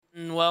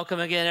Welcome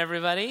again,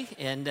 everybody,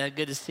 and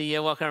good to see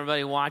you. Welcome,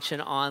 everybody watching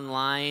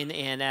online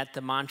and at the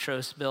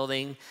Montrose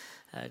building.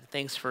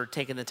 Thanks for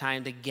taking the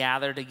time to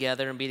gather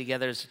together and be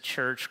together as a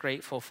church.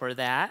 Grateful for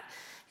that,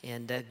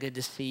 and good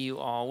to see you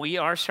all. We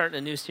are starting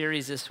a new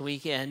series this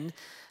weekend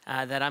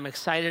that I'm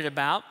excited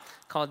about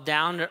called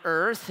Down to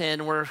Earth,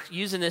 and we're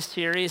using this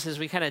series as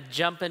we kind of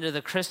jump into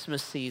the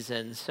Christmas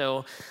season.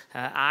 So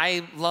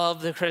I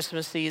love the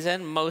Christmas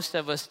season, most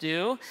of us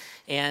do,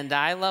 and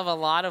I love a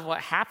lot of what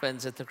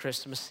happens at the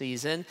Christmas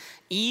season,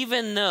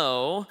 even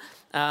though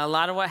a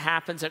lot of what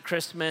happens at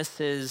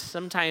Christmas is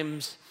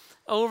sometimes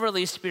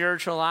overly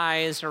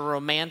spiritualized or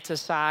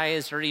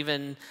romanticized or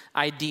even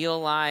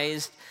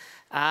idealized.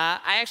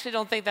 I actually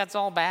don't think that's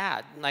all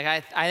bad. Like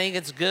I think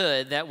it's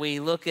good that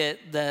we look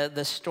at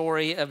the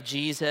story of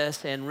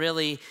Jesus and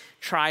really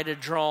try to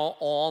draw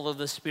all of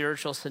the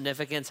spiritual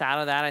significance out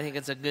of that. I think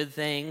it's a good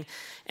thing.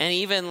 And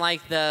even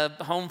like the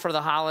home for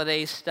the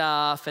holiday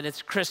stuff and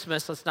it's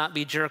Christmas, let's not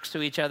be jerks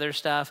to each other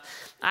stuff.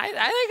 I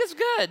think it's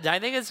good. I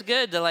think it's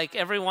good to like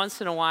every once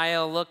in a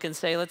while look and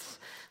say,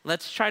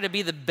 let's try to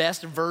be the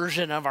best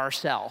version of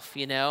ourselves,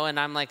 you know? And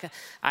I'm like,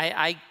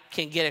 I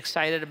can get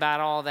excited about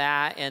all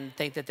that and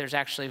think that there's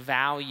actually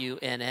value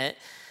in it.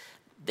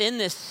 In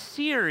this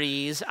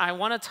series, I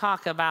want to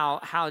talk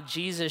about how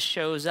Jesus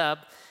shows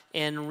up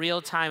in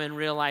real time in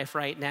real life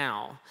right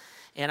now.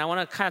 And I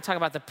want to kind of talk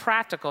about the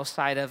practical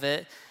side of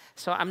it.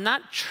 So I'm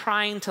not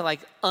trying to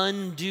like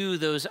undo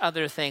those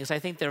other things. I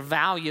think they're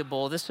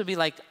valuable. This would be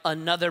like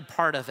another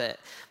part of it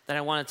that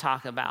I want to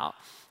talk about.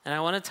 And I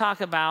want to talk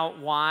about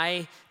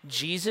why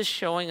Jesus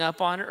showing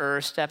up on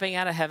earth, stepping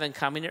out of heaven,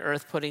 coming to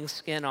earth, putting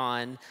skin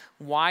on,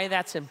 why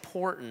that's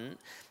important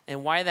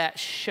and why that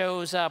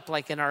shows up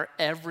like in our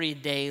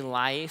everyday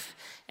life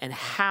and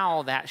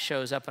how that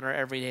shows up in our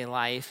everyday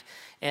life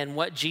and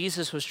what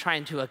Jesus was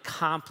trying to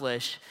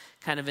accomplish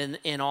kind of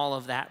in all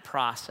of that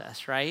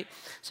process, right?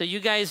 So you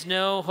guys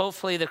know,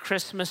 hopefully, the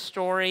Christmas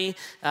story,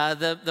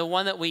 the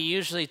one that we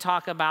usually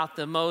talk about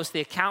the most, the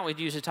account we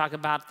usually talk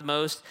about the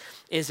most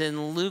is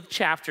in Luke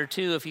chapter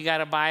 2. If you got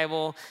a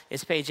Bible,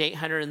 it's page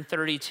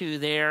 832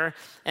 there.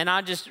 And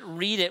I'll just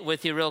read it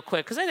with you real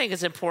quick because I think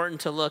it's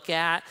important to look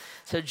at.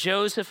 So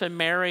Joseph and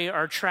Mary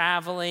are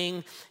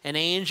traveling. An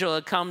angel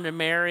had come to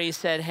Mary,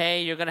 said,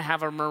 hey, you're going to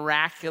have a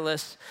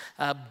miraculous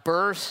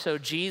birth. So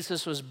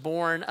Jesus was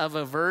born of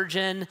a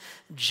virgin.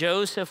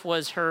 Joseph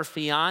was her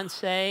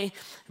fiance,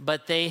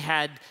 but they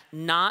had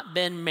not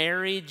been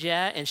married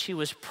yet, and she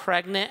was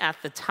pregnant at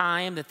the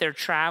time that they're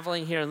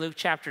traveling here in Luke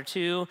chapter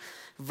 2.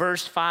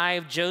 Verse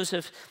 5,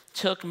 Joseph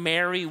took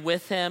Mary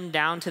with him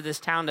down to this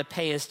town to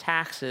pay his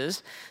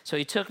taxes. So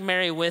he took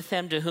Mary with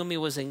him to whom he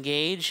was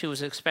engaged, who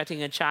was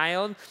expecting a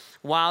child.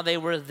 While they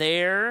were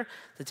there,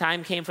 the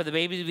time came for the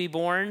baby to be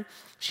born.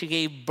 She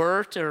gave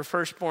birth to her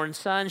firstborn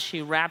son.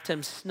 She wrapped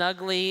him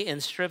snugly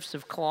in strips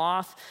of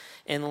cloth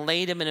and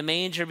laid him in a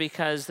manger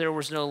because there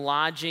was no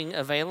lodging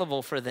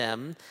available for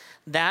them.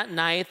 That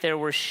night, there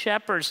were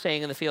shepherds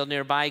staying in the field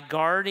nearby,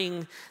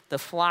 guarding the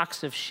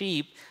flocks of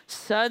sheep.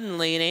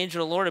 Suddenly, an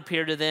angel of the Lord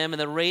appeared to them,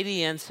 and the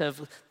radiance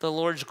of the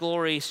Lord's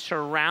glory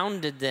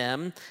surrounded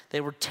them.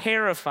 They were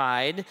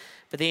terrified,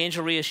 but the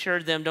angel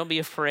reassured them, don't be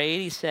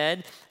afraid, he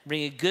said.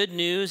 Bring good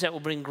news that will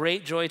bring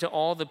great joy to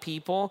all the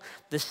people.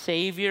 The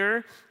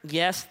Savior,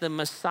 yes, the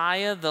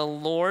Messiah, the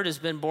Lord, has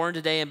been born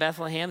today in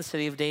Bethlehem, the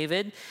city of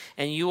David,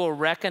 and you will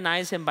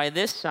recognize him by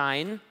this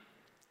sign.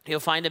 You'll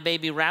find a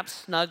baby wrapped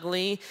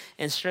snugly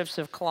in strips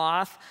of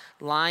cloth,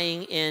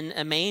 lying in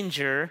a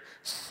manger.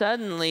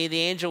 Suddenly,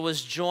 the angel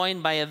was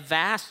joined by a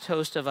vast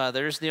host of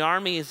others, the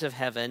armies of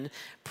heaven,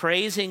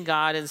 praising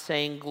God and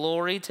saying,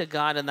 glory to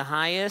God in the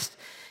highest,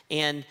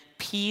 and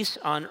peace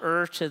on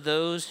earth to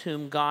those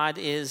whom God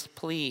is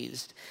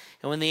pleased.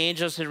 And when the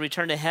angels had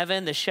returned to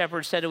heaven, the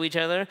shepherds said to each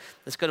other,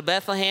 let's go to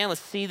Bethlehem,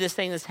 let's see this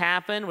thing that's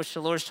happened, which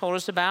the Lord's told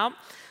us about.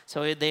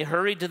 So they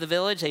hurried to the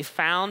village. They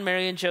found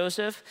Mary and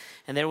Joseph,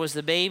 and there was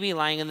the baby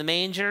lying in the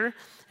manger.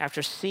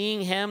 After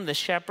seeing him, the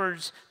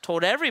shepherds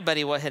told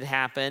everybody what had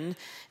happened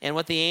and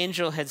what the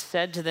angel had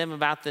said to them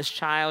about this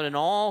child. And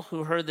all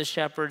who heard the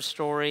shepherd's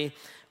story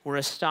were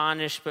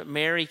astonished. But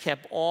Mary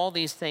kept all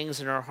these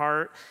things in her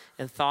heart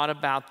and thought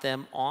about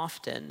them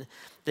often.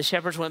 The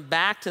shepherds went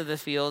back to the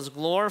fields,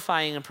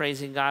 glorifying and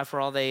praising God for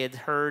all they had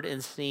heard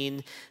and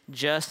seen,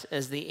 just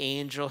as the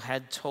angel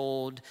had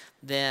told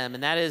them.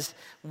 And that is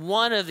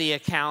one of the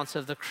accounts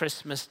of the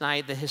Christmas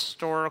night, the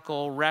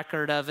historical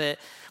record of it.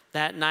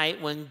 That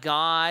night when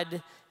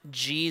God,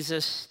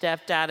 Jesus,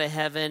 stepped out of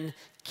heaven,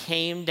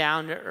 came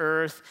down to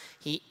earth.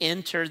 He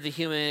entered the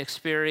human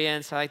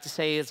experience. I like to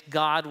say it's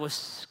God with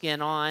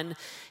skin on.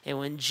 And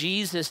when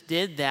Jesus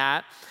did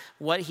that,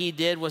 what he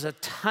did was a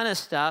ton of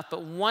stuff,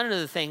 but one of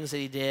the things that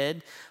he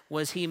did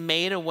was he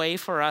made a way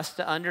for us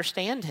to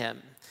understand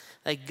him.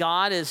 Like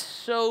God is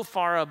so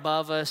far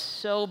above us,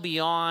 so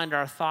beyond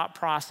our thought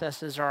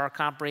processes or our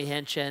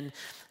comprehension,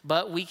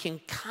 but we can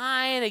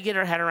kind of get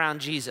our head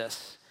around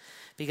Jesus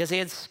because he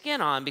had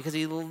skin on, because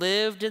he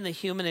lived in the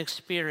human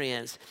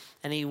experience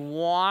and he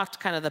walked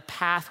kind of the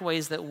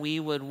pathways that we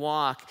would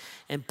walk.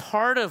 And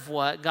part of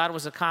what God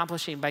was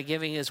accomplishing by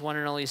giving his one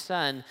and only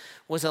son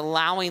was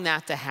allowing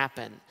that to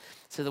happen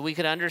so that we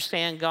could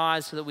understand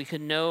God, so that we could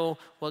know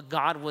what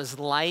God was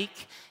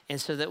like, and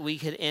so that we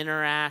could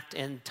interact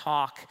and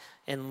talk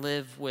and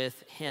live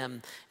with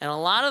him. And a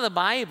lot of the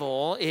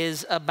Bible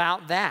is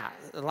about that.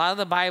 A lot of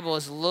the Bible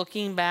is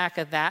looking back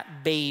at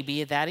that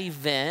baby, at that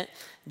event,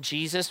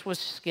 Jesus with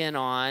skin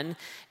on,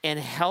 and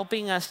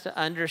helping us to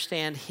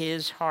understand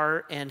his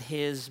heart and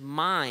his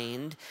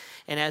mind.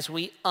 And as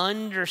we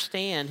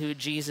understand who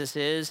Jesus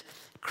is,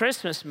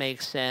 Christmas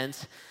makes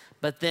sense,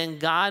 but then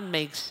God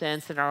makes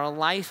sense and our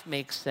life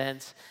makes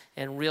sense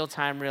in real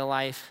time, real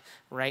life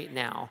right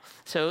now.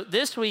 So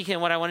this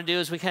weekend, what I want to do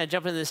is we kind of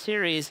jump into this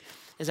series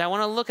is I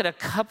want to look at a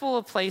couple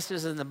of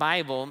places in the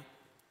Bible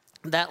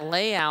that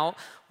lay out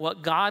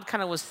what God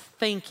kind of was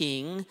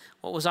thinking,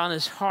 what was on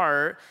his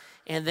heart,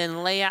 and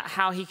then lay out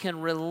how he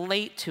can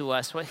relate to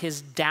us, what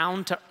his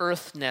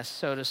down-to-earthness,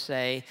 so to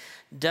say,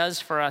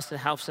 does for us and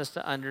helps us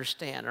to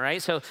understand, all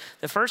right? So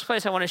the first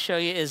place I want to show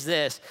you is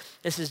this.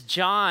 This is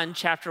John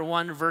chapter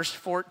 1, verse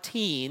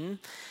 14,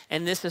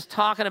 and this is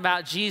talking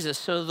about Jesus.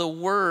 So the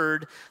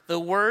Word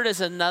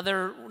is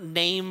another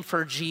name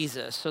for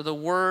Jesus. So the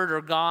Word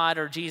or God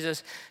or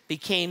Jesus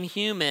became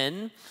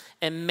human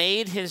and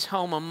made his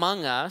home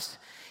among us.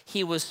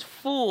 He was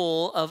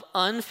full of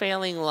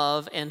unfailing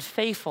love and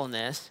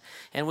faithfulness,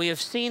 and we have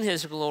seen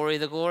his glory,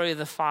 the glory of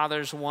the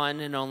Father's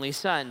one and only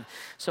Son.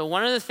 So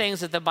one of the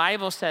things that the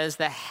Bible says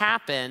that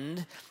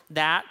happened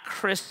that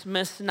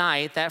Christmas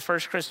night, that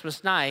first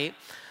Christmas night,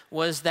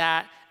 was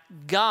that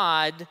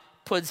God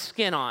put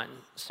skin on.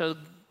 So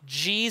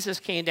Jesus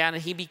came down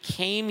and he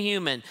became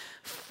human,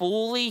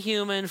 fully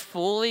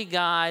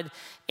God,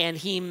 and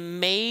he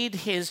made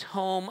his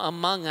home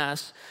among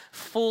us,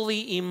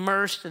 fully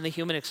immersed in the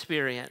human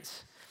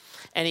experience.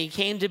 And he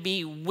came to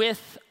be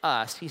with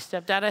us. He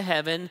stepped out of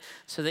heaven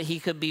so that he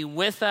could be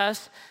with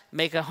us,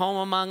 make a home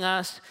among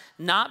us,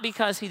 not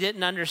because he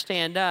didn't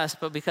understand us,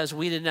 but because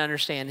we didn't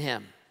understand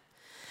him.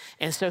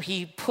 And so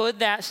he put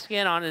that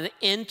skin on and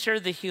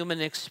entered the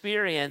human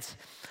experience.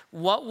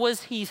 What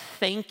was he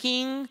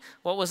thinking?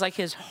 What was like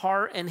his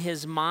heart and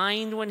his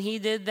mind when he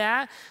did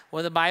that?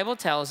 Well, the Bible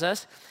tells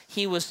us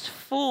he was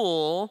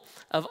full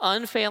of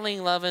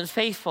unfailing love and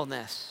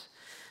faithfulness.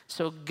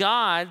 So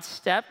God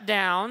stepped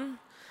down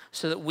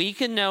so that we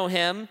can know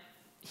him.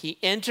 He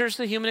enters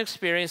the human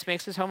experience,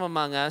 makes his home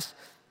among us.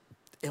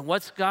 And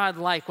what's God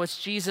like? What's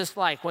Jesus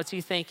like? What's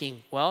he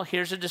thinking? Well,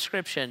 here's a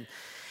description.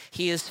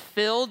 He is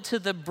filled to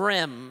the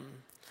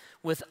brim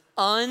with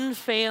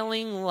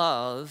unfailing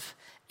love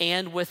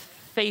and with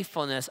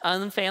faithfulness,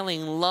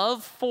 unfailing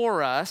love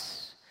for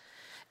us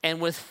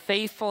and with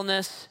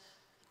faithfulness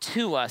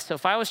to us. So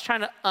if I was trying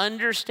to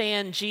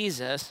understand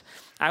Jesus,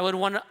 I would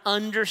want to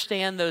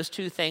understand those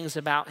two things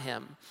about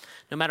him.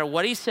 No matter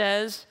what he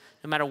says,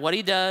 no matter what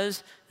he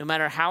does, no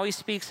matter how he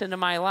speaks into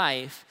my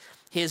life,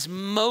 his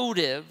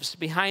motives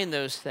behind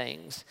those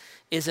things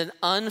is an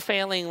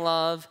unfailing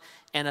love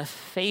and a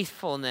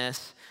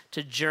faithfulness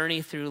to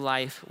journey through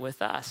life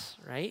with us,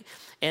 right?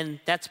 And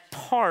that's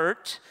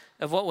part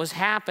of what was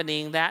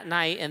happening that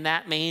night in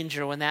that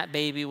manger when that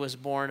baby was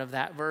born of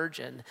that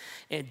virgin.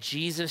 And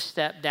Jesus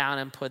stepped down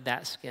and put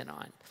that skin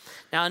on.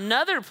 Now,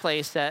 another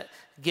place that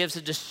gives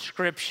a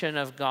description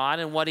of God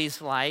and what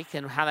he's like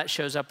and how that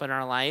shows up in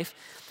our life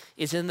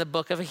is in the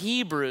book of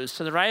Hebrews.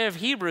 So the writer of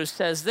Hebrews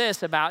says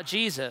this about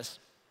Jesus.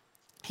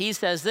 He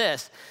says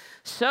this,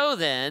 so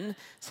then,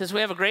 since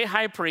we have a great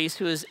high priest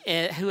who has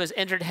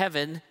entered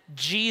heaven,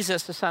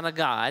 Jesus, the Son of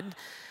God,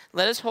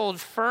 let us hold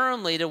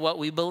firmly to what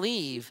we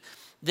believe.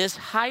 This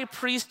high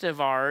priest of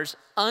ours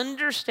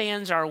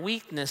understands our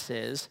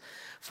weaknesses,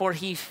 for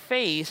he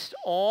faced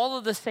all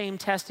of the same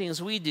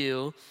testings we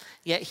do,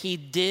 yet he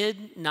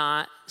did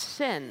not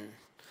sin,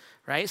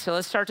 right? So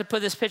let's start to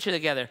put this picture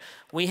together.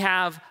 We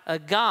have a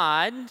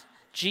God,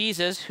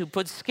 Jesus, who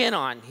put skin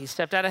on. He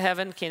stepped out of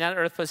heaven, came out of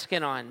earth, put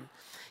skin on.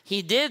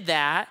 He did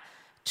that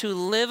to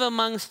live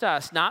amongst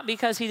us, not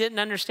because he didn't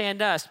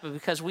understand us, but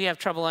because we have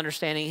trouble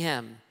understanding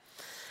him.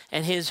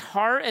 And his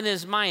heart and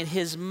his mind,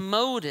 his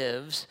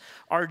motives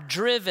are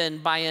driven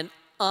by an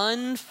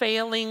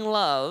unfailing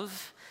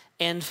love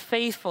and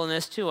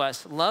faithfulness to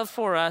us, love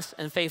for us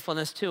and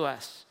faithfulness to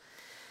us.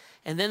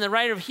 And then the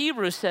writer of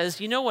Hebrews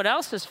says, you know what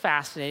else is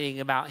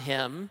fascinating about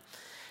him?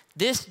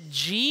 This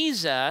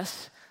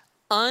Jesus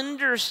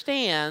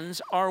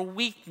understands our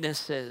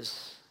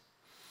weaknesses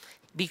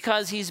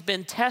because he's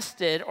been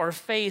tested or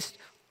faced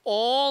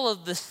all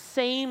of the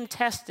same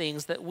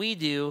testings that we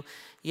do,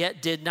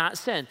 yet did not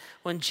sin.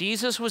 When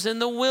Jesus was in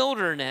the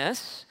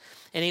wilderness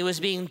and he was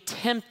being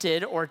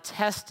tempted or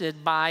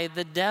tested by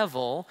the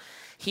devil,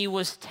 he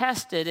was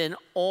tested in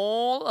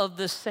all of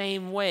the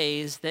same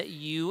ways that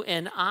you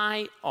and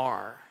I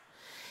are.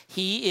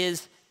 He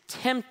is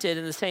tempted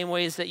in the same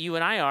ways that you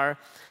and I are,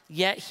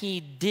 yet he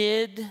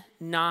did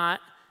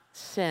not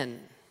sin.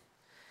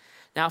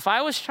 Now, if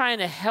I was trying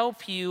to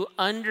help you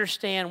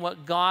understand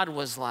what God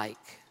was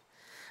like,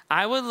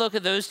 I would look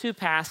at those two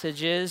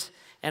passages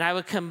and I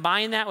would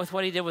combine that with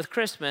what he did with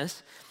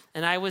Christmas.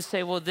 And I would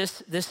say, well,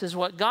 this is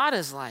what God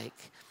is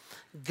like.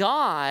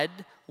 God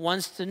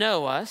wants to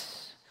know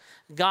us.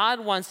 God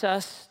wants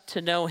us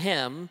to know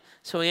him.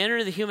 So he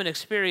entered the human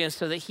experience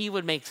so that he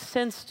would make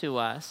sense to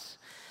us.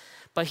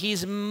 But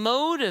he's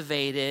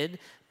motivated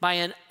by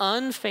an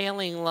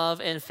unfailing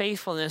love and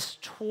faithfulness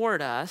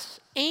toward us.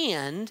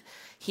 And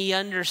he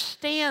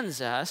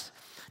understands us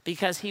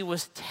because he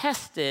was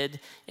tested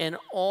in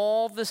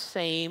all the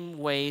same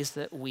ways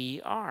that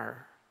we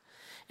are.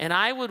 And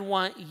I would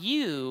want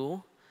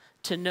you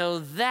to know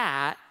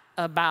that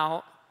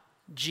about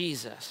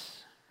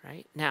Jesus,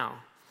 right? Now,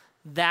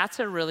 that's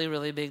a really,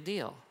 really big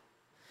deal.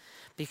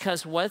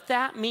 Because what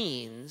that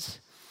means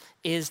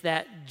is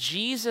that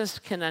Jesus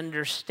can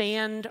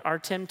understand our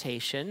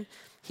temptation.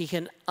 He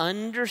can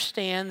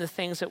understand the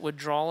things that would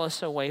draw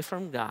us away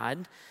from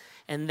God.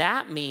 And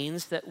that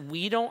means that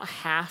we don't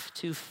have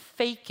to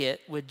fake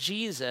it with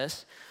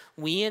Jesus.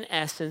 We, in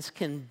essence,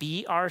 can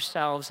be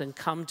ourselves and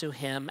come to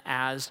him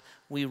as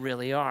we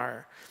really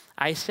are.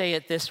 I say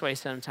it this way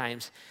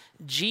sometimes.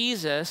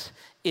 Jesus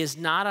is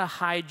not a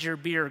hide your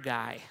beer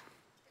guy.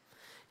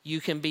 You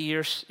can be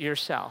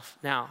yourself.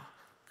 Now,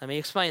 let me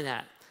explain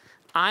that.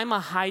 I'm a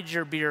hide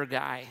your beer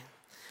guy.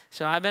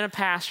 So I've been a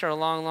pastor a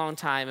long, long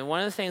time. And one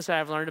of the things that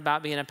I've learned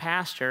about being a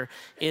pastor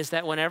is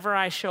that whenever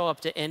I show up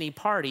to any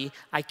party,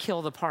 I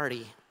kill the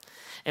party.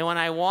 And when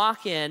I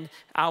walk in,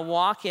 I'll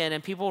walk in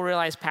and people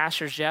realize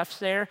Pastor Jeff's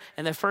there.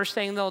 And the first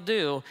thing they'll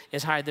do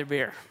is hide their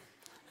beer.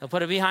 They'll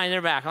put it behind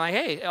their back. I'm like,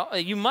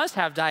 hey, you must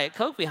have Diet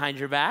Coke behind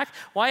your back.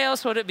 Why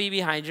else would it be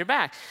behind your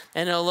back?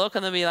 And they'll look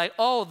and they'll be like,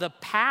 oh, the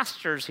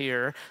pastor's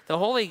here. The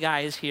holy guy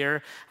is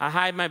here. I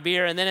hide my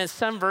beer. And then it's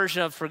some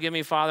version of forgive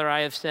me, Father,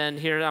 I have sinned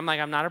here. I'm like,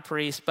 I'm not a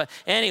priest. But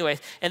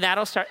anyways, and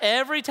that'll start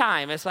every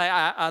time. It's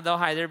like they'll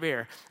hide their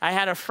beer. I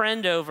had a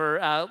friend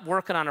over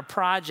working on a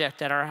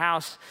project at our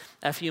house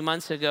a few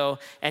months ago.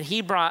 And he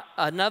brought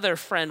another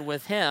friend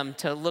with him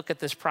to look at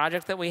this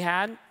project that we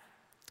had.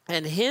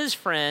 And his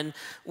friend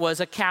was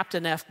a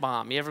Captain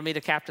F-bomb. You ever meet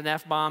a Captain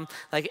F-bomb?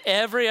 Like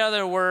every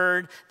other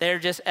word, they're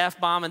just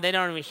F-bomb and they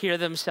don't even hear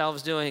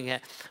themselves doing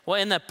it.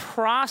 Well, in the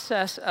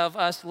process of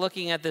us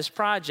looking at this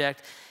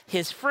project,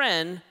 his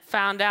friend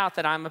found out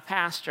that I'm a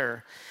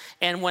pastor.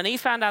 And when he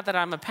found out that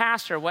I'm a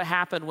pastor, what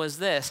happened was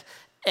this.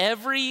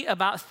 Every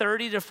about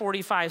 30 to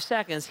 45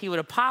 seconds, he would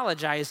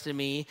apologize to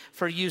me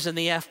for using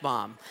the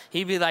F-bomb.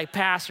 He'd be like,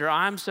 Pastor,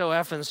 I'm so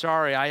effing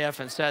sorry I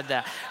effing said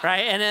that,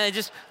 right? And then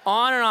just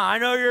on and on. I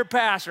know you're a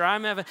pastor.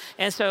 I'm effing.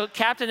 And so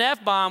Captain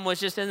F-bomb was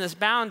just in this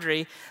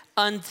boundary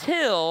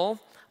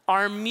until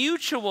our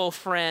mutual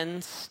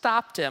friend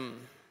stopped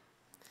him.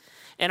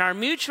 And our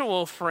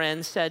mutual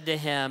friend said to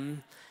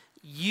him,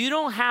 you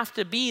don't have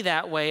to be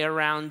that way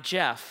around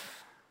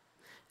Jeff.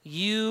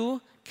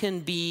 You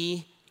can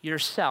be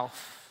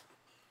yourself.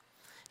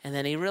 And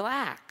then he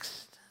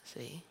relaxed,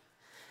 see?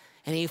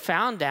 And he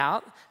found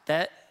out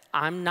that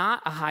I'm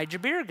not a hide your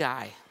beer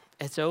guy.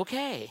 It's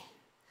okay.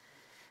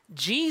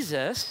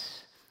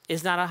 Jesus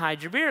is not a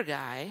hide your beer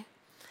guy.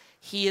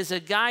 He is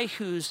a guy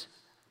who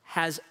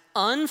has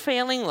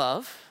unfailing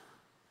love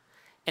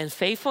and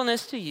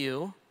faithfulness to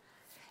you,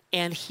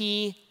 and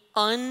he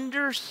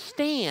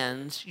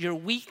understands your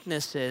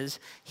weaknesses.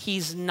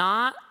 He's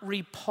not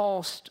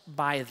repulsed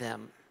by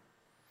them.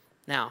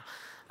 Now,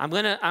 I'm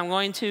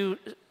going to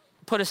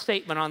put a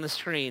statement on the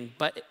screen,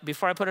 but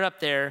before I put it up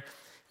there,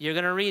 you're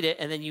going to read it,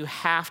 and then you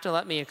have to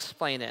let me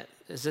explain it.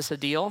 Is this a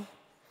deal?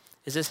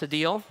 Is this a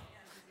deal?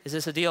 Is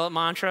this a deal at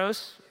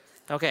Montrose?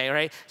 Okay,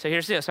 right? So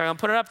here's the deal. So I'm going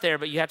to put it up there,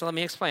 but you have to let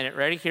me explain it.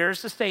 Ready?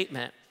 Here's the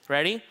statement.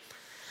 Ready?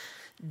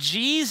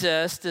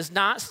 Jesus does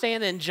not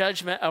stand in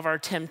judgment of our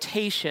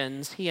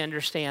temptations. He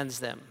understands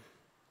them.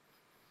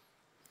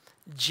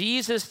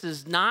 Jesus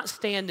does not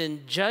stand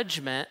in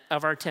judgment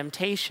of our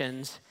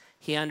temptations.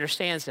 He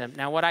understands them.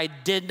 Now, what I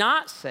did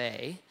not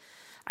say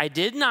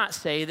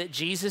that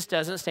Jesus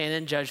doesn't stand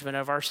in judgment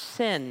of our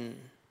sin,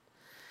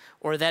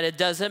 or that it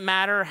doesn't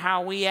matter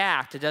how we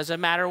act. It doesn't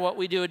matter what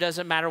we do. It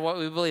doesn't matter what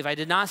we believe. I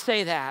did not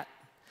say that.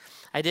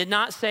 I did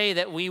not say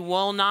that we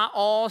will not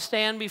all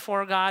stand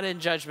before God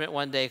in judgment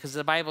one day, because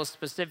the Bible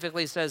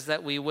specifically says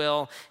that we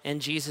will, and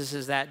Jesus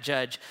is that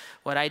judge.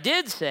 What I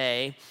did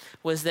say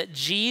was that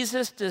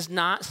Jesus does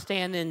not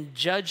stand in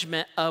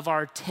judgment of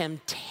our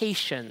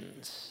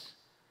temptations,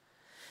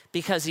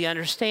 because he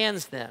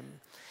understands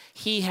them.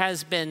 He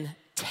has been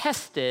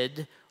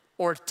tested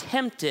or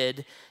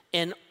tempted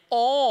in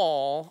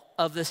all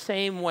of the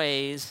same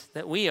ways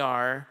that we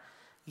are,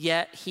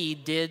 yet he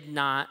did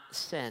not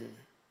sin.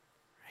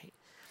 Right?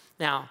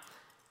 Now,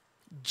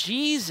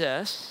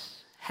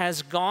 Jesus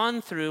has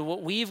gone through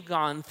what we've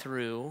gone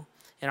through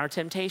in our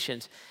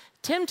temptations.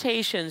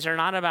 Temptations are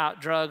not about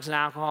drugs and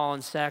alcohol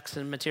and sex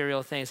and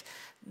material things.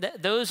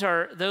 Those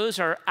are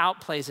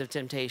outplays of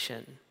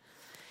temptation.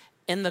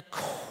 In the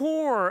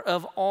core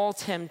of all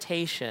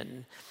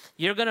temptation,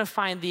 you're going to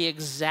find the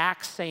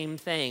exact same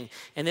thing.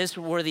 And these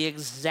were the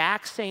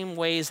exact same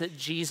ways that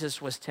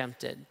Jesus was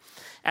tempted.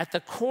 At the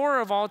core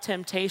of all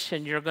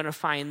temptation, you're going to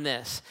find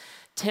this.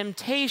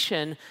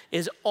 Temptation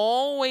is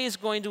always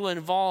going to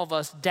involve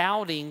us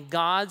doubting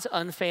God's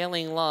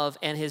unfailing love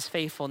and his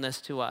faithfulness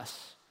to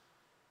us.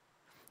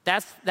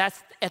 That's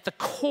at the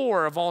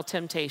core of all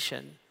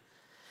temptation.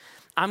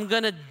 I'm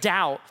going to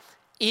doubt,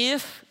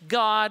 if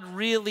God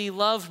really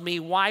loved me,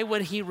 why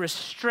would he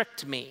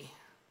restrict me?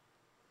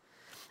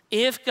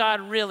 If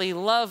God really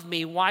loved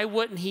me, why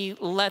wouldn't he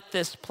let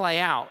this play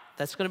out?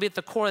 That's going to be at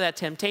the core of that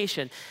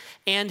temptation.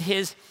 And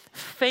his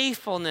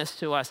faithfulness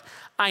to us.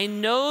 I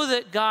know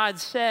that God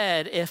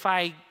said, if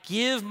I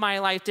give my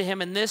life to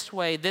him in this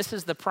way, this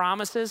is the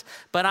promises,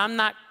 but I'm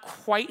not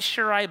quite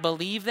sure I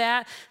believe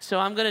that, so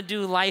I'm going to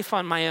do life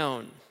on my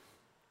own.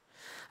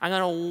 I'm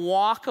going to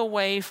walk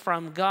away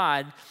from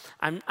God.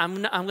 I'm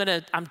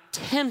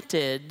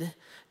tempted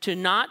to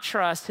not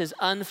trust his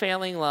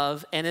unfailing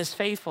love and his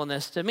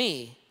faithfulness to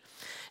me.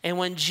 And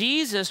when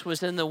Jesus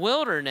was in the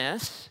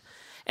wilderness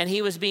and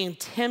he was being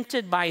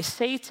tempted by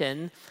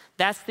Satan,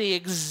 that's the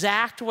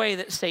exact way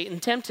that Satan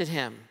tempted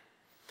him.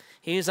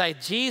 He was like,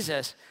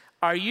 Jesus,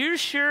 are you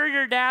sure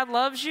your dad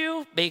loves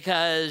you?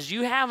 Because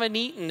you haven't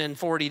eaten in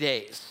 40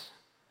 days.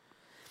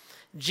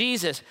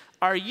 Jesus,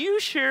 are you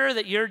sure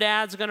that your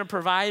dad's going to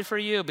provide for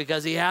you?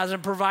 Because he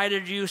hasn't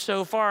provided you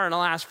so far in the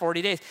last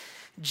 40 days.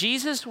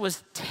 Jesus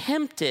was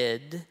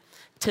tempted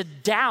to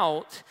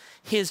doubt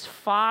his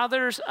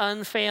Father's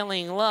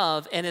unfailing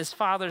love and his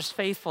Father's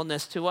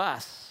faithfulness to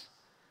us.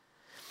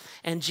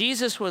 And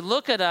Jesus would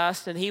look at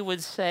us and he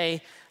would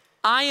say,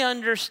 I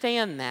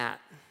understand that.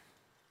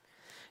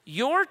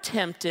 You're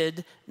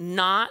tempted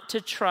not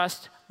to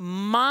trust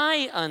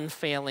my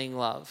unfailing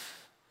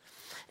love.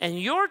 And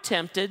you're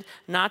tempted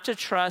not to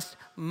trust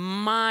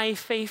my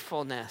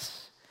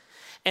faithfulness.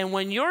 And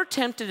when you're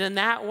tempted in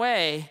that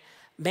way,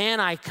 man,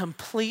 I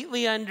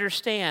completely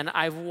understand.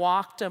 I've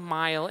walked a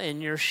mile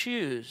in your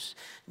shoes.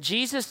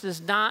 Jesus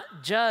does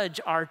not judge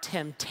our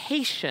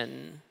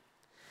temptation.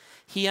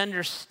 He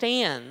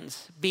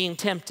understands being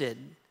tempted.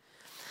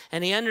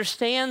 And he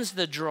understands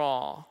the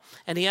draw.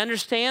 And he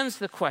understands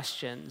the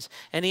questions.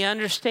 And he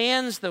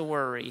understands the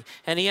worry.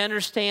 And he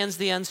understands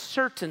the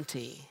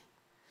uncertainty.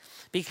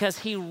 Because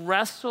he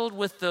wrestled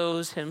with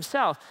those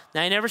himself.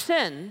 Now, he never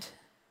sinned,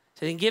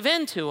 so he didn't give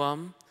in to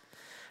them,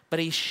 but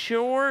he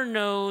sure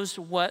knows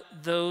what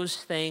those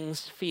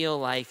things feel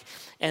like.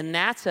 And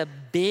that's a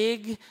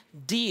big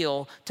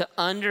deal to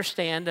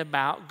understand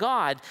about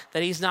God,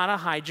 that he's not a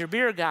hide your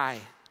beer guy.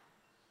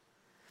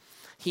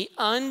 He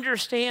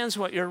understands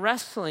what you're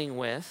wrestling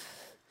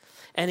with,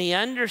 and he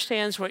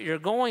understands what you're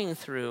going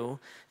through,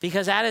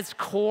 because at its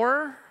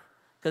core,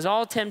 because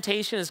all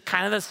temptation is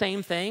kind of the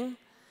same thing,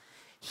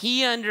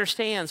 he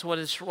understands what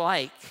it's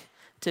like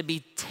to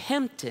be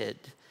tempted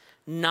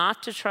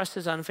not to trust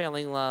his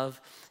unfailing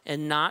love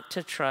and not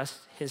to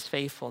trust his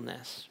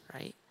faithfulness,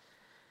 right?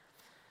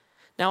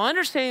 Now,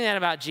 understanding that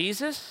about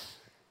Jesus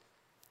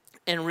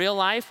in real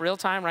life, real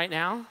time right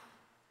now,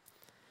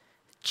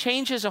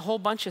 changes a whole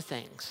bunch of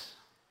things.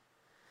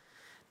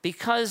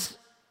 Because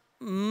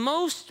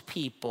most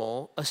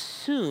people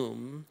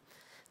assume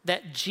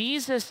that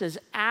Jesus is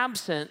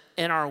absent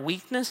in our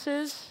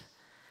weaknesses,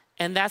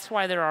 and that's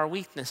why there are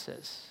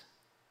weaknesses.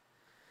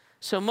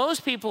 So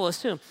most people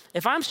assume,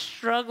 if I'm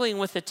struggling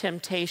with a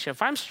temptation,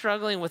 if I'm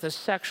struggling with a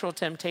sexual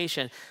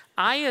temptation,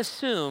 I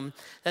assume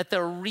that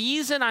the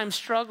reason I'm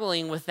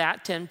struggling with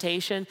that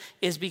temptation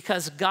is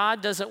because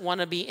God doesn't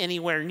want to be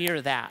anywhere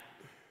near that.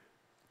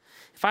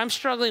 If I'm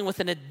struggling with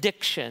an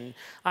addiction,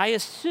 I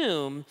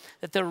assume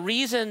that the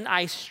reason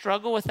I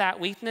struggle with that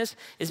weakness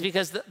is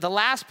because the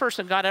last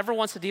person God ever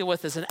wants to deal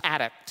with is an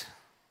addict.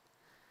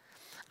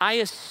 I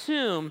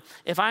assume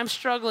if I'm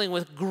struggling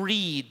with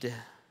greed,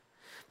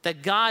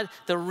 that God,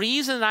 the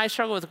reason I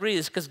struggle with greed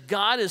is because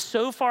God is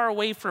so far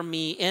away from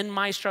me in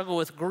my struggle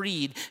with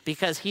greed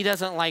because he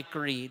doesn't like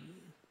greed.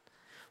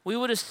 We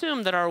would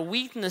assume that our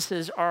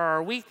weaknesses are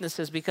our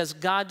weaknesses because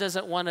God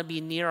doesn't want to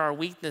be near our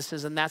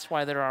weaknesses, and that's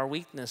why there are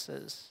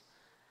weaknesses.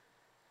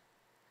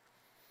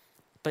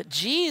 But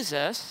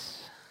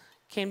Jesus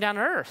came down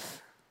to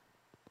earth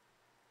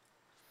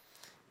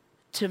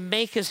to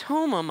make his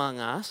home among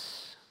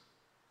us,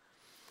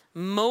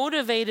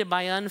 motivated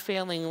by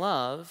unfailing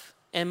love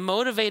and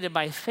motivated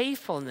by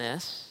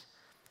faithfulness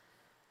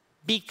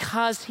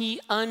because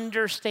he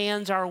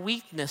understands our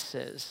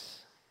weaknesses.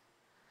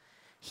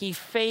 He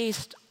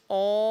faced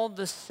all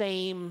the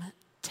same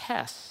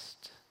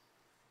tests.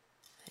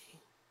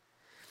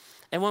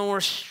 And when we're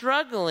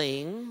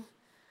struggling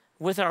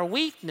with our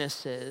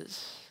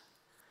weaknesses,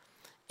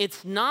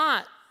 it's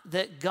not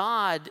that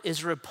God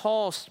is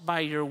repulsed by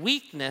your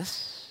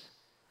weakness.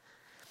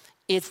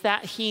 It's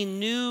that he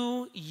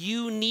knew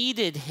you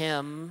needed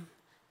him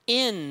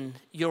in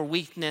your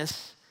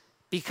weakness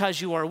because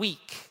you are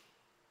weak.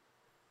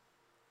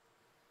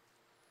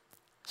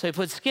 So he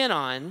put skin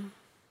on,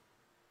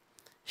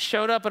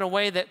 showed up in a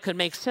way that could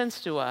make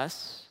sense to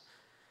us,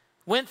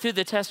 went through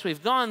the test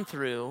we've gone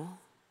through,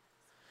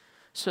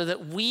 so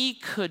that we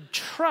could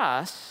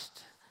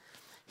trust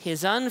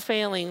his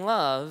unfailing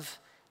love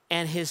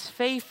and his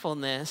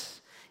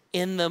faithfulness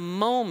in the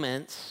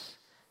moments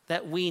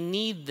that we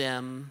need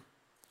them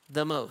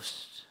the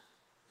most.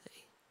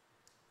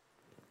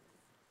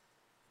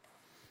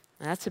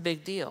 That's a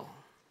big deal.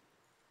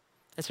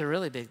 It's a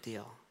really big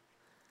deal.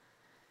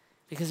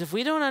 Because if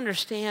we don't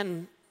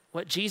understand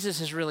what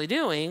Jesus is really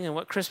doing and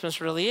what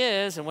Christmas really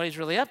is and what he's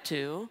really up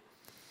to,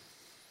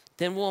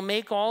 then we'll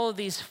make all of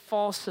these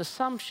false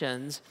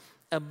assumptions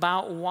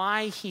about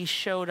why he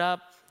showed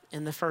up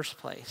in the first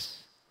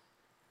place,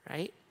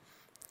 right?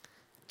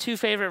 Two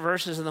favorite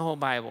verses in the whole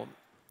Bible.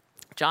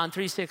 John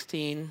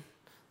 3:16,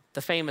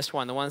 the famous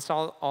one, the one that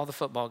saw all the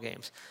football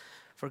games.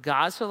 For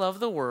God so loved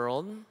the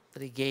world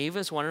that he gave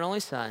his one and only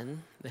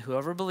Son, that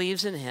whoever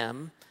believes in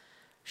him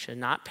should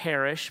not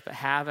perish but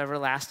have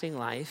everlasting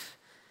life.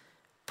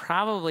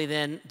 Probably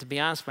then, to be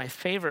honest, my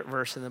favorite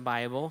verse in the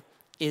Bible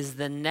is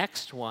the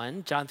next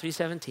one, John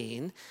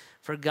 3:17.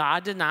 For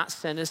God did not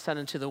send his Son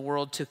into the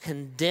world to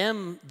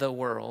condemn the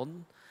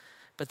world,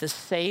 but to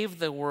save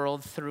the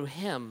world through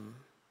him.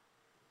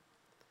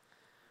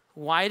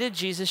 Why did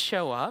Jesus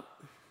show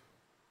up?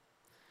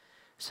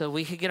 So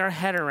we could get our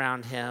head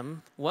around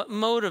him. What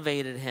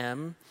motivated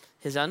him?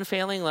 His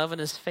unfailing love and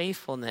his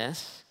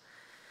faithfulness.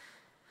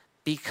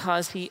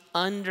 Because he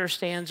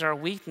understands our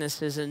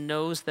weaknesses and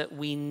knows that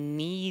we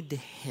need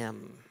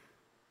him.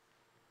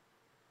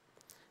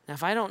 Now,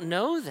 if I don't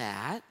know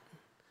that,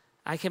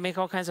 I can make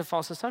all kinds of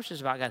false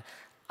assumptions about God.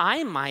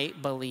 I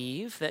might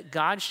believe that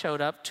God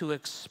showed up to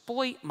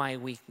exploit my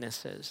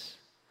weaknesses.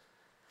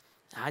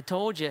 I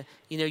told you,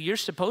 you're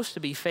supposed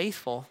to be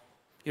faithful.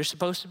 You're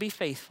supposed to be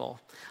faithful.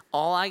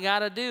 All I got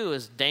to do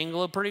is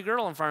dangle a pretty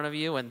girl in front of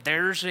you, and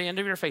there's the end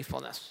of your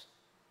faithfulness.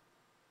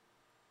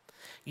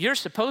 You're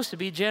supposed to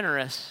be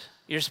generous.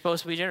 You're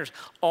supposed to be generous.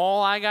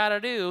 All I got to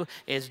do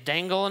is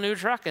dangle a new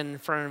truck in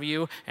front of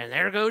you, and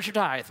there goes your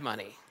tithe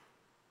money.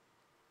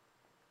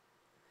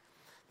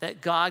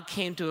 That God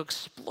came to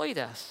exploit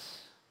us.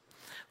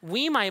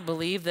 We might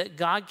believe that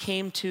God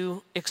came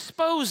to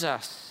expose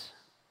us.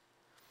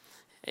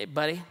 Hey,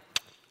 buddy,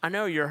 I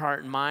know your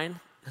heart and mind,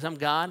 because I'm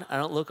God. I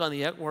don't look on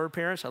the outward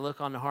appearance. I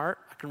look on the heart.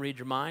 I can read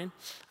your mind.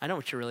 I know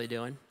what you're really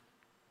doing.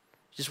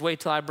 Just wait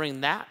till I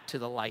bring that to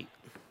the light.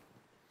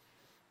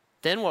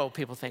 Then what will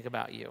people think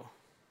about you?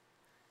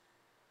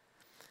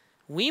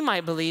 We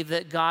might believe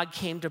that God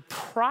came to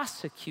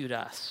prosecute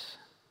us.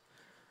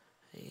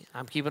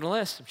 I'm keeping a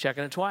list. I'm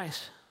checking it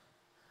twice.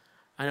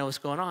 I know what's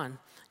going on.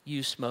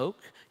 You smoke,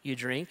 you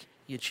drink,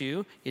 you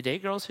chew, you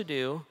date girls who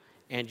do,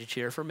 and you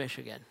cheer for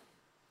Michigan.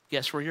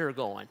 Guess where you're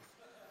going?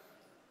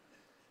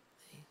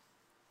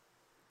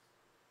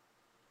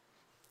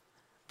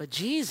 But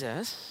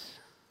Jesus,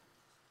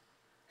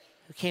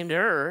 who came to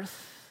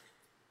earth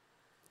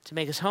to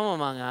make his home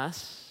among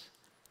us,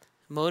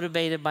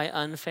 motivated by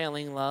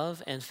unfailing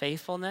love and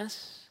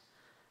faithfulness,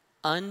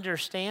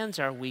 understands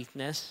our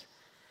weakness,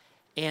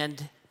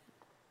 and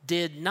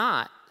did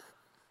not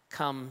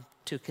come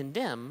to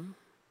condemn,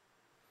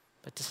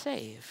 but to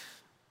save,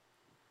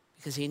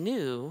 because he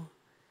knew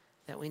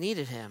that we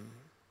needed him.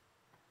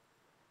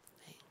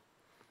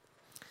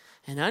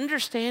 And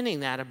understanding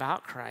that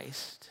about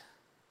Christ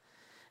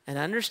and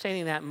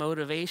understanding that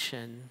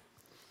motivation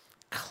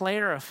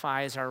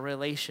clarifies our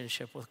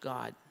relationship with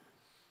God.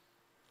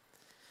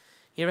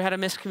 You ever had a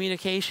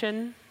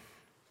miscommunication?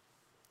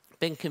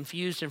 Been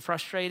confused and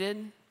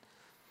frustrated?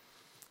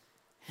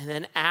 And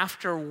then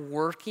after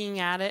working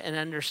at it and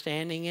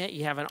understanding it,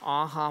 you have an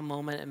aha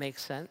moment that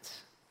makes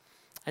sense?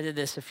 I did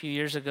this a few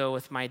years ago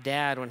with my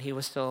dad when he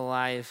was still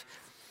alive.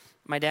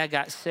 My dad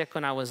got sick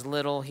when I was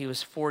little. He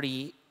was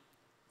 48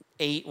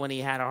 when he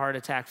had a heart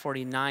attack,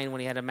 49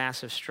 when he had a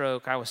massive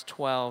stroke. I was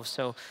 12,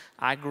 so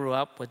I grew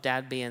up with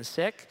Dad being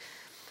sick,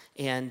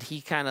 and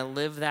he kind of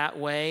lived that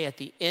way. At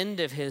the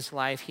end of his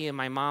life, he and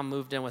my mom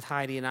moved in with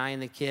Heidi and I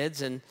and the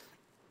kids, and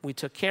we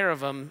took care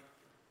of him.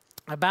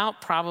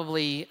 About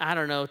probably,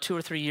 2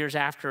 or 3 years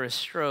after his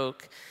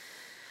stroke,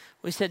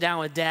 we sat down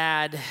with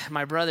Dad,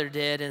 my brother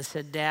did, and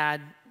said,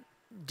 Dad,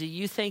 do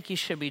you think you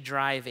should be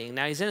driving?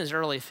 Now, he's in his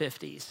early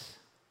 50s.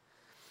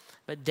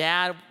 But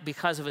Dad,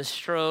 because of his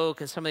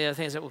stroke and some of the other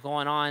things that were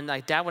going on,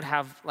 Dad would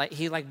have,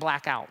 he'd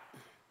black out.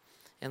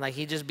 And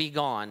he'd just be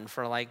gone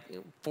for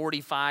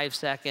 45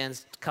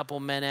 seconds, a couple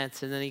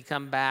minutes, and then he'd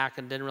come back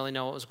and didn't really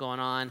know what was going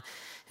on.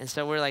 And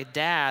so we're like,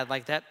 Dad,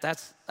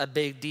 that's a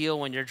big deal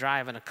when you're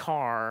driving a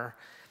car.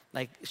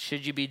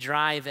 Should you be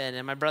driving?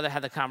 And my brother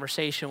had the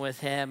conversation with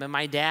him. And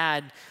my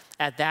dad,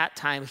 at that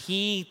time,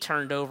 he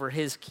turned over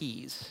his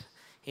keys.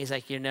 He's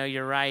like,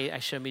 you're right. I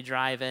shouldn't be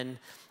driving.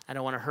 I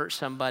don't want to hurt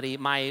somebody.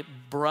 My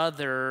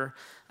brother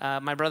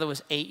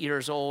was 8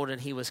 years old,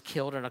 and he was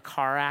killed in a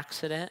car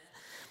accident.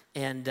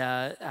 And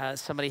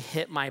somebody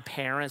hit my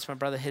parents. My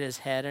brother hit his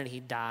head, and he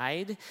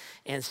died.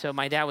 And so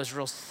my dad was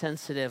real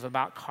sensitive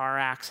about car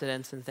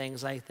accidents and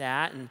things like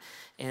that.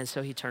 And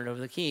so he turned over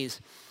the keys.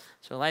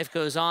 So life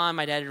goes on.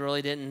 My dad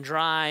really didn't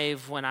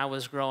drive when I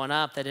was growing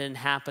up. That didn't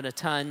happen a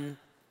ton.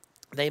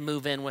 they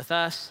move in with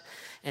us,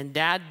 and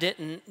Dad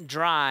didn't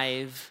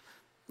drive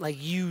like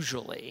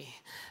usually.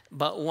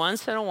 But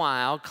once in a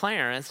while,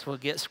 Clarence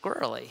would get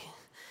squirrely.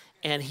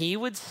 And he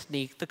would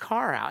sneak the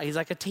car out. He's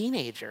like a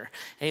teenager.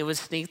 And he would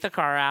sneak the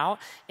car out,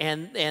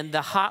 and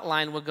the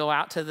hotline would go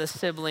out to the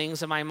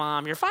siblings of my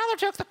mom. Your father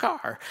took the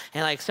car.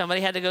 And like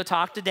somebody had to go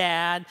talk to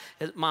Dad.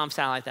 His mom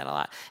sounded like that a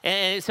lot.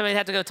 And somebody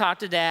had to go talk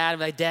to Dad.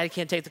 Like, Dad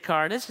can't take the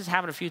car. And this has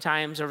happened a few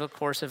times over the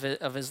course of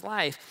his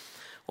life.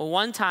 Well,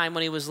 one time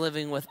when he was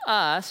living with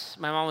us,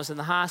 my mom was in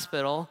the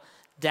hospital.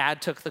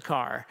 Dad took the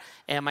car,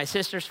 and my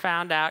sisters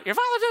found out, your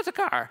father took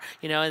the car,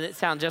 and it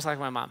sounded just like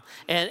my mom.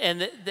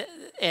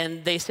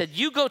 And they said,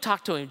 you go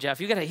talk to him, Jeff.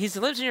 He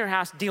lives in your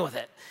house, deal with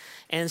it.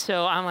 And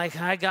so I'm like,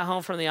 I got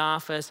home from the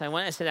office. I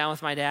went and sat down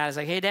with my dad. I was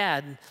like, hey,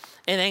 Dad,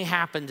 anything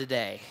happened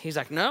today? He's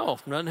like, no,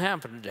 nothing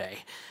happened today.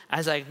 I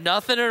was like,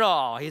 nothing at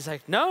all. He's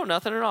like, no,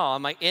 nothing at all.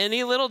 I'm like,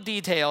 any little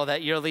detail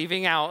that you're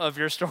leaving out of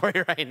your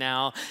story right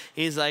now?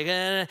 He's like,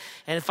 eh.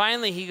 And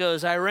finally he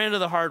goes, I ran to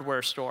the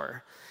hardware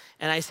store.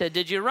 And I said,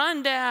 did you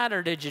run, Dad,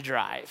 or did you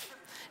drive?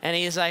 And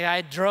he's like,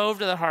 I drove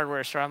to the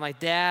hardware store. I'm like,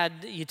 Dad,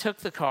 you took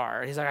the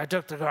car. He's like, I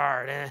took the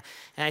car. And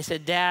I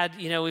said, Dad,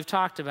 we've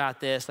talked about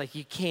this. Like,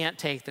 you can't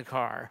take the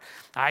car.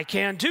 I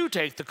can too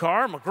take the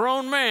car. I'm a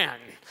grown man.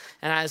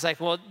 And I was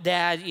like, well,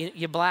 Dad,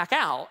 you black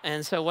out.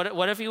 And so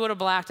what if you would have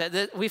blacked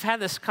out? We've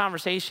had this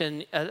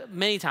conversation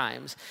many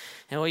times.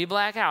 And well, you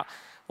black out.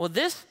 Well,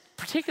 this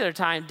particular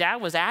time, Dad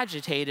was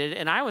agitated,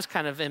 and I was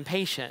kind of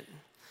impatient.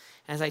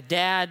 And I was like,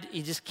 Dad,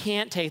 you just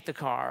can't take the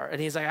car. And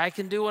he's like, I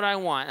can do what I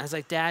want. And I was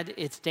like, Dad,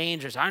 it's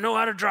dangerous. I know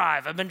how to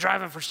drive. I've been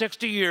driving for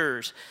 60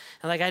 years.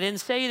 And like, I didn't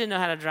say you didn't know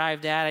how to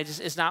drive, Dad.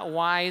 It's not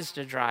wise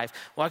to drive.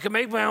 Well, I can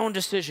make my own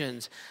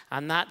decisions.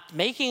 I'm not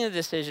making a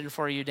decision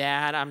for you,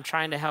 Dad. I'm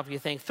trying to help you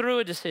think through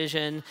a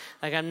decision.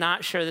 Like, I'm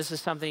not sure this is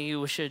something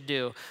you should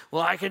do.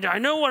 Well, I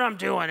know what I'm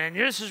doing, and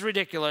this is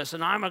ridiculous,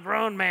 and I'm a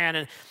grown man.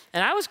 And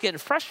I was getting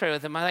frustrated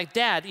with him. I'm like,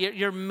 Dad,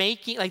 you're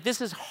making, like,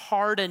 this is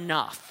hard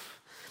enough.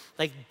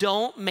 Like,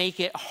 don't make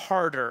it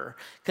harder,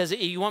 because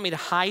you want me to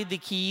hide the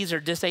keys or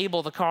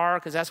disable the car,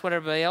 because that's what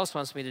everybody else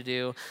wants me to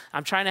do.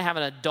 I'm trying to have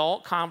an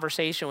adult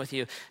conversation with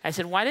you. I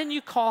said, why didn't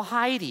you call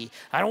Heidi?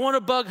 I don't want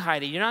to bug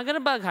Heidi. You're not going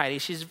to bug Heidi.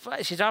 She's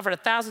offered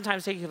 1,000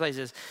 times to take you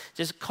places.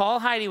 Just call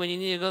Heidi when you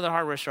need to go to the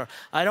hardware store.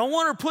 I don't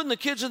want her putting the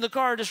kids in the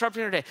car,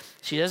 disrupting her day.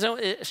 She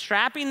doesn't,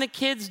 strapping the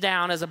kids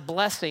down is a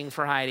blessing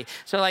for Heidi.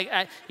 So like,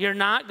 you're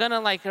not going to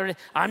like her.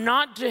 I'm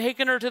not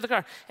taking her to the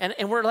car.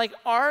 And we're like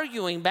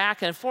arguing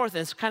back and forth,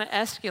 and it's kind of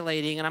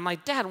escalating. And I'm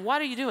like, Dad,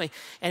 what are you doing?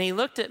 And he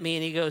looked at me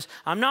and he goes,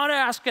 I'm not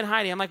asking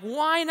Heidi. I'm like,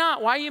 why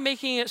not? Why are you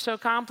making it so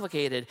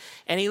complicated?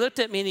 And he looked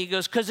at me and he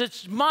goes, because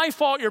it's my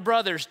fault your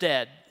brother's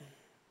dead.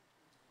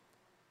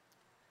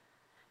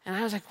 And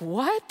I was like,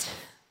 what?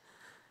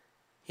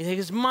 He's like,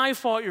 it's my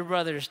fault your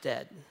brother's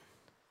dead.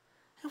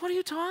 And what are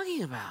you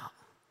talking about?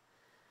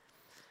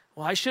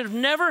 Well, I should have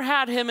never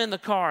had him in the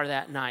car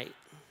that night.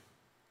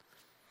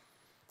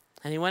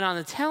 And he went on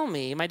to tell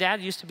me, my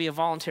dad used to be a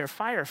volunteer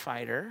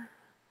firefighter.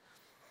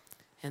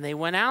 And they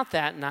went out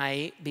that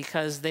night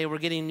because they were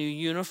getting new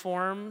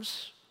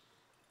uniforms.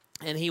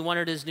 And he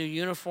wanted his new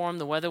uniform.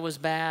 The weather was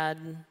bad.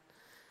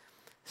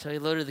 So he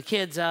loaded the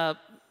kids up,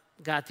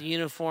 got the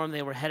uniform.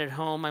 They were headed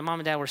home. My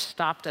mom and dad were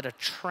stopped at a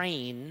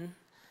train.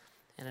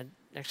 And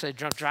actually a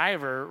drunk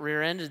driver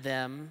rear-ended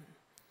them.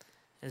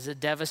 It was a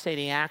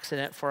devastating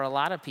accident for a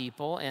lot of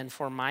people. And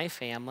for my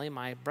family,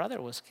 my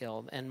brother was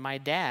killed. And my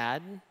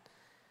dad,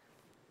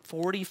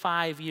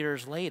 45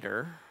 years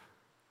later,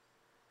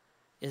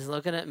 is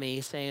looking at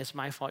me saying, it's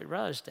my fault your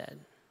brother's dead.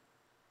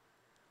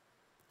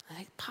 I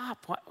think,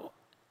 Pop,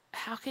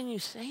 how can you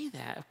say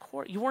that? Of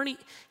course,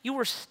 you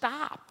were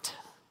stopped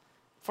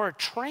for a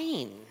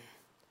train.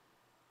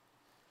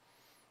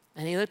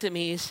 And he looked at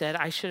me, he said,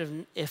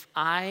 if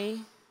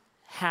I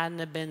hadn't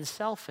have been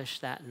selfish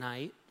that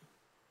night,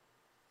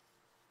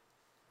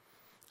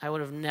 I would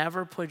have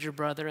never put your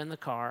brother in the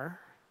car,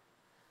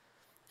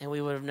 and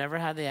we would have never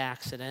had the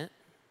accident,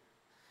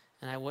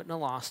 and I wouldn't have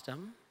lost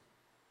him.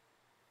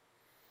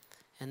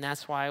 And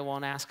that's why I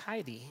won't ask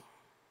Heidi.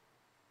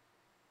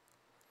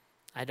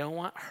 I don't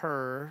want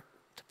her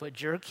to put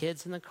your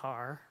kids in the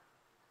car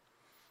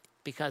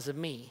because of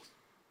me.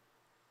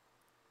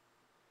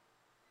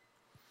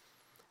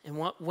 And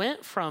what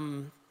went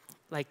from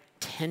like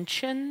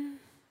tension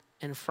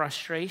and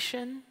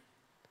frustration,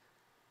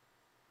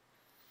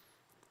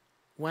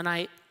 when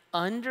I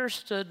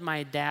understood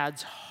my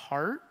dad's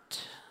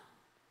heart,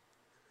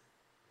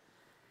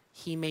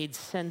 he made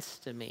sense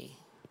to me.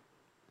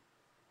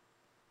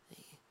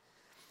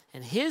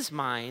 In his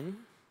mind,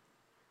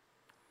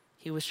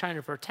 he was trying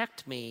to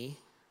protect me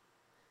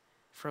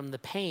from the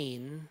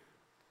pain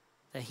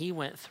that he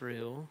went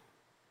through,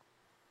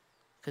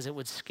 because it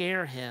would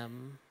scare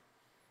him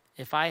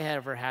if I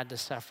ever had to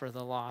suffer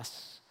the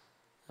loss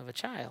of a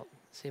child.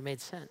 So it made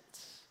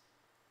sense.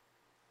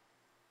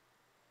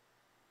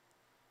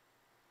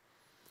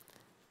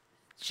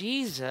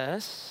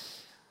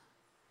 Jesus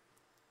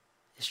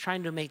is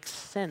trying to make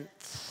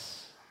sense.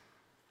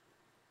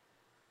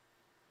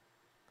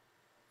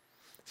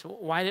 So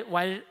why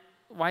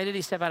did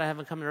he step out of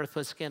heaven and come to earth,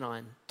 put skin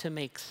on? To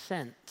make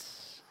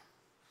sense.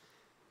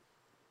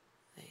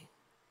 See?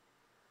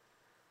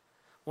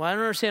 Well, I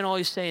don't understand all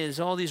he's saying is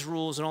all these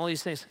rules and all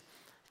these things.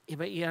 Yeah,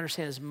 but you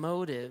understand his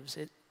motives,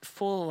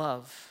 full of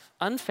love,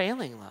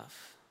 unfailing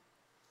love,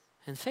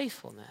 and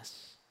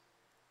faithfulness.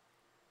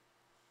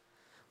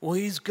 Well,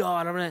 he's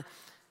God.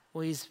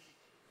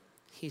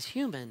 He's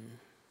human.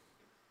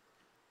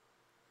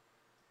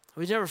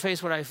 He's never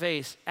faced what I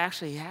face.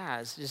 Actually, he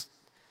has. Just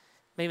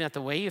maybe not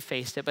the way you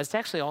faced it, but it's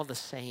actually all the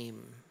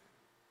same.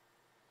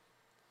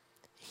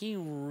 He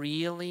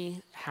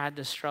really had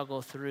to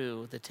struggle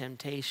through the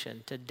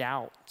temptation to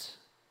doubt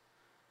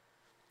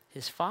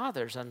his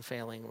Father's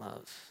unfailing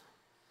love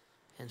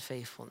and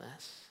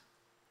faithfulness.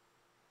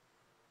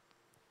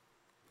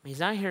 He's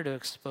not here to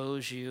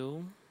expose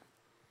you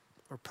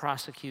or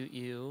prosecute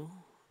you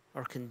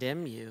or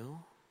condemn you.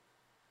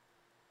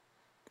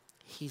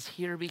 He's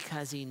here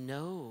because he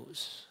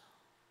knows,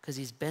 because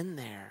he's been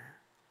there,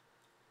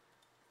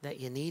 that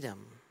you need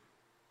him.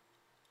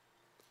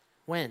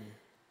 When?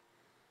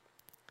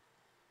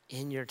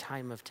 In your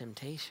time of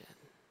temptation.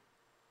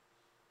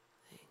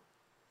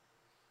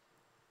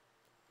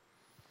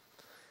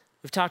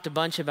 We've talked a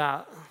bunch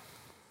about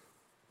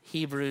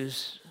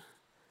Hebrews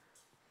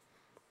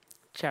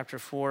chapter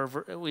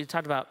 4. We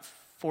talked about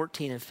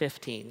 14 and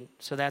 15.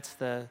 So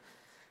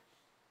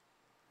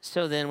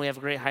then we have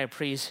a great high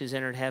priest who's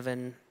entered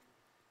heaven,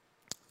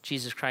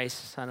 Jesus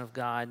Christ, the Son of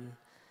God.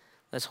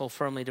 Let's hold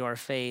firmly to our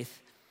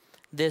faith.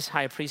 This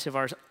high priest of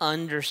ours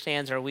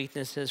understands our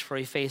weaknesses, for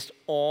he faced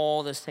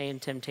all the same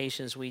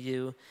temptations we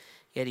do,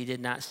 yet he did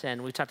not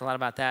sin. We talked a lot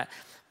about that.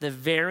 The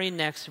very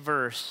next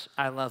verse,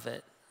 I love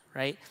it,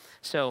 right?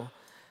 So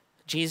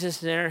Jesus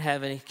is in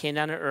heaven, he came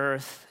down to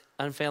earth,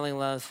 unfailing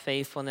love,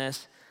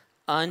 faithfulness,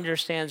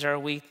 understands our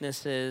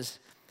weaknesses,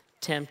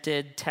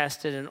 tempted,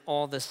 tested in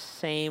all the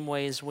same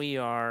ways we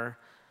are.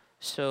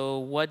 So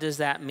what does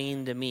that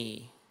mean to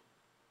me?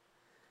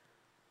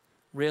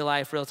 Real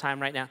life, real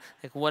time, right now.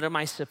 Like, what am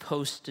I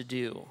supposed to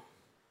do?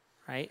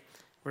 Right?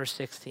 Verse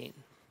 16.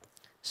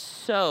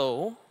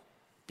 So,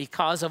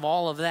 because of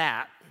all of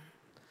that,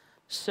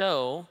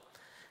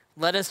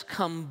 let us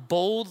come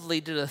boldly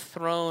to the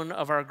throne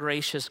of our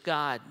gracious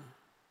God.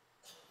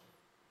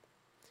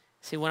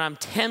 See, when I'm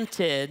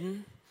tempted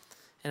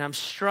and I'm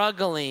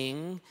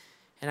struggling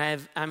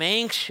and I'm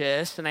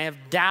anxious and I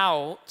have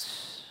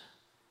doubts,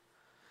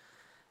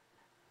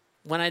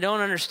 when I don't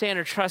understand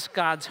or trust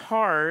God's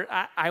heart,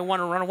 I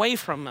want to run away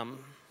from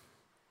him.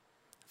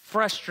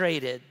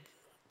 Frustrated.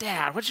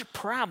 Dad, what's your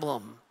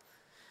problem?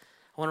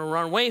 I want to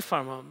run away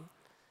from him.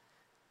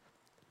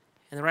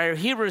 And the writer of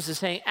Hebrews is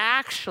saying,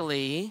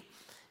 actually,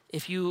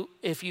 if you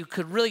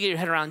could really get your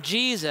head around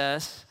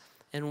Jesus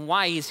and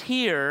why he's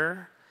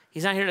here,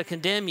 he's not here to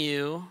condemn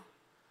you.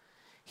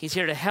 He's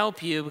here to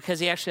help you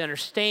because he actually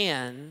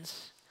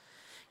understands.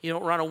 You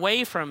don't run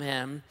away from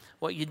him.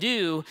 What you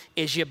do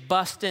is you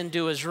bust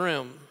into his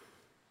room.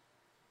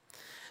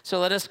 So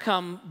let us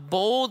come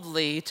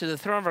boldly to the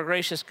throne of our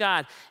gracious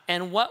God.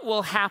 And what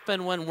will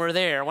happen when we're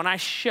there? When I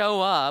show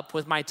up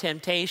with my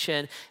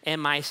temptation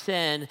and my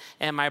sin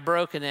and my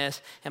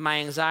brokenness and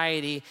my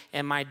anxiety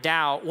and my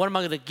doubt, what am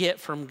I going to get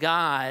from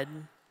God?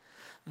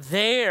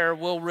 There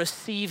we'll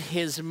receive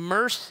his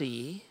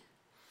mercy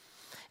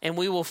and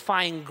we will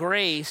find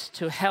grace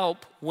to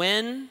help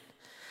when?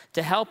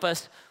 To help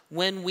us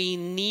when we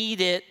need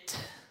it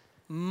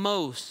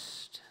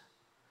most.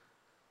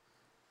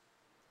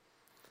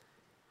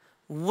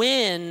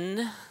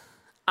 When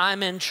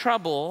I'm in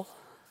trouble,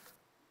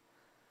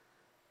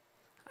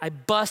 I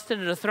bust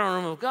into the throne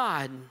room of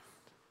God.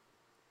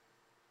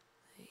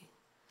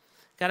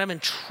 God, I'm in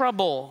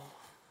trouble.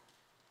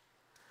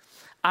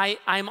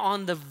 I'm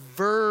on the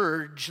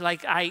verge,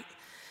 like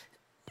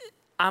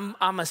I'm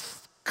a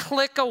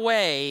click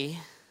away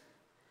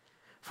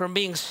from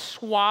being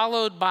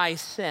swallowed by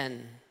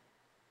sin.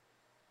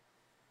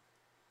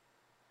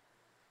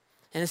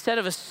 And instead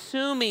of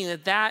assuming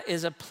that that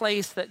is a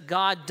place that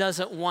God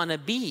doesn't want to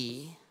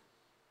be,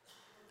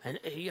 and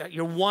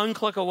you're one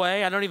click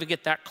away, I don't even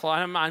get that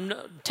close,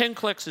 10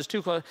 clicks is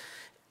too close.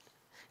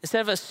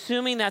 Instead of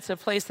assuming that's a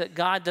place that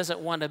God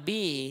doesn't want to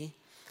be,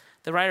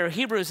 the writer of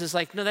Hebrews is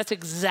like, no, that's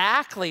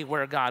exactly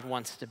where God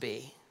wants to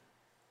be.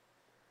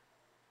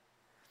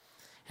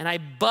 And I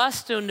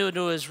bust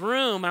into his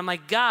room, and I'm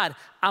like, God,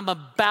 I'm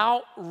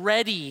about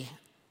ready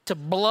to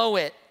blow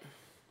it.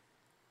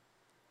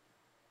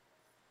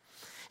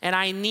 And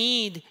I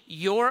need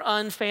your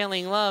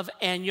unfailing love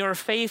and your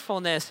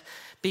faithfulness,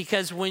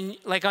 because when,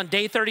 like on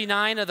day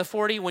 39 of the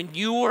 40, when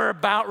you were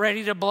about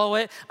ready to blow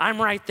it,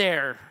 I'm right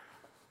there.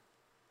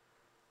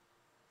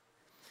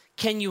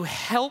 Can you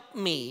help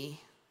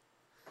me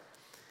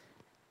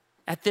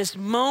at this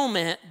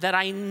moment that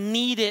I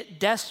need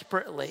it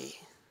desperately?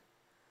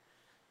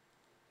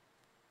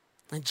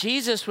 And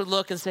Jesus would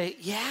look and say,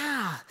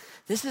 yeah,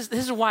 this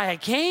is why I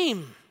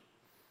came.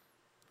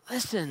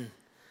 Listen,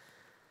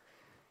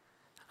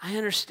 I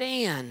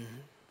understand,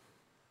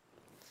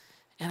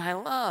 and I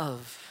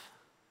love.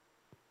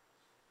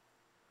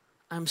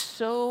 I'm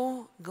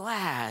so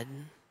glad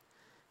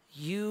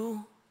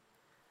you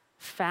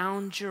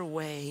found your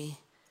way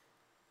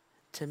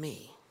to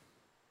me.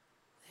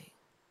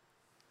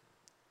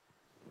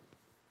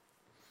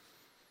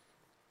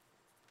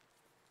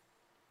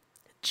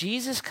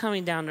 Jesus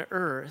coming down to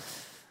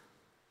earth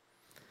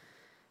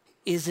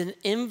is an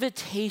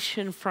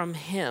invitation from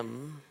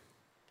him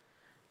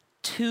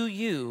to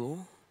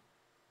you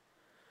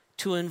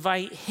to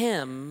invite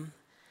him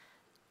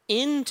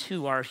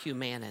into our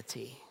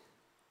humanity.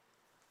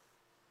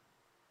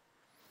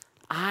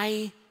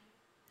 I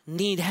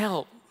need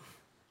help.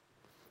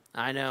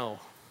 I know.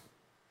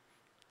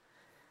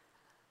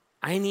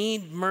 I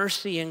need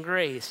mercy and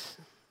grace.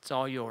 It's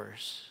all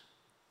yours.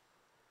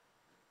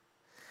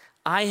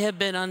 I have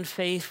been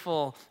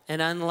unfaithful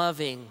and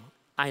unloving.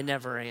 I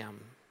never am.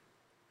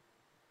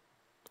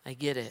 I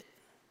get it.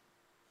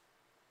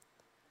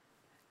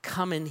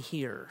 Come in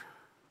here.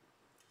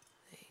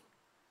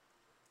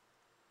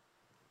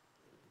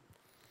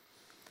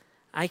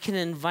 I can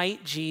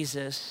invite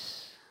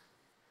Jesus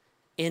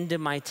into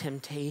my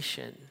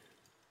temptation.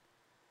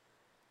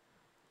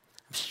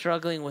 I'm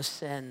struggling with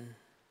sin.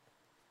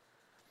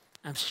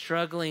 I'm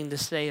struggling to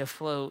stay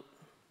afloat.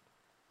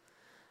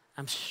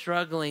 I'm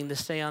struggling to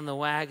stay on the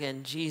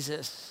wagon.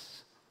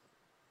 Jesus,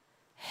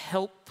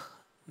 help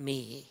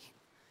me,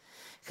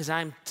 because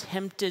I'm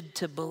tempted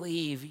to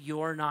believe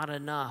you're not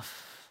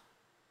enough.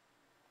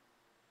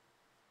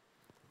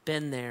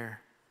 Been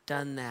there,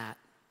 done that.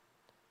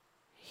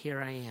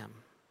 Here I am.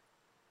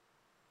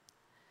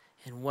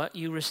 And what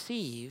you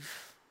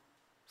receive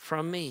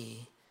from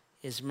me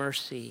is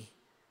mercy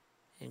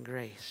and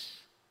grace.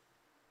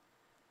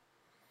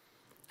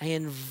 I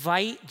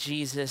invite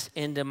Jesus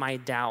into my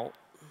doubt.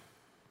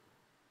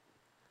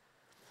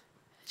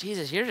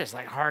 Jesus, you're just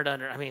like hard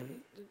under,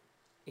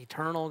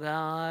 eternal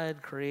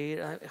God,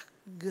 creator,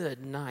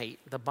 good night.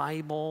 The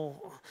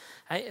Bible,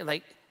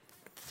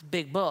 it's a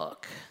big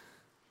book.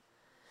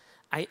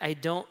 I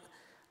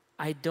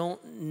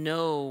don't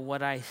know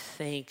what I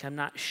think. I'm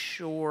not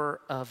sure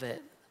of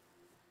it.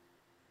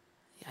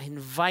 I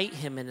invite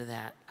him into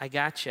that. I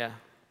gotcha.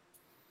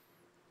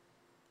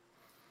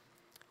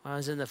 When I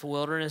was in the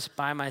wilderness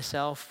by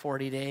myself,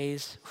 40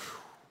 days.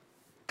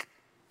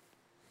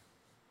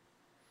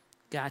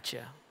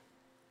 Gotcha.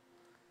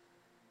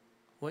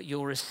 What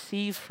you'll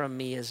receive from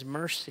me is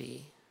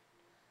mercy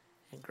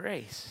and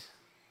grace.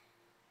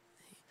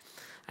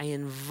 I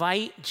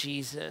invite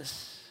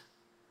Jesus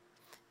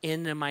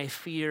into my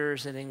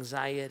fears and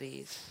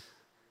anxieties,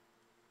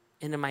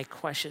 into my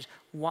questions.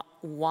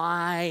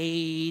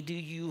 Why do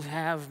you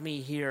have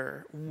me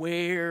here?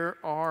 Where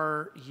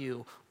are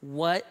you?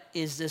 What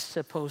is this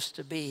supposed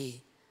to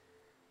be?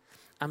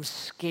 I'm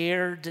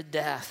scared to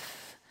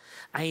death.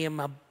 I am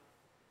a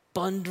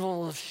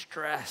bundle of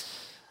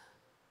stress.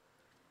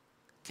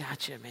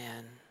 Gotcha,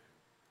 man.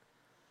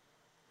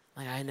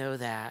 I know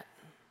that.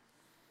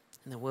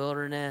 In the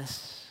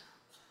wilderness,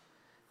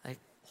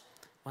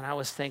 when I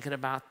was thinking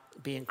about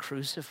being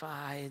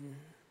crucified,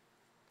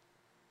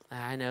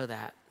 I know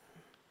that.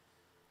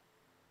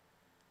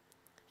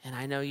 And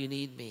I know you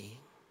need me.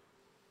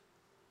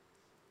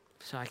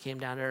 So I came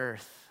down to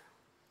earth.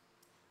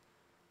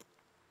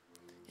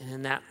 And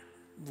in that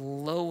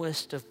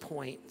lowest of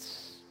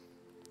points,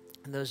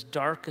 in those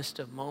darkest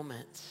of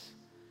moments,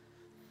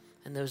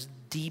 and those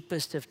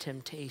deepest of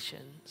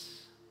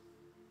temptations,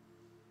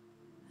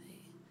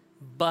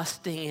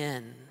 busting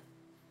in,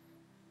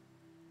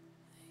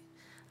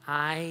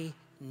 I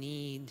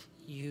need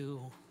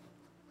you.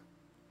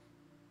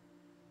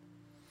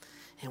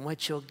 And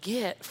what you'll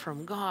get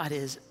from God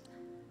is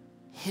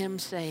him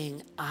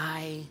saying,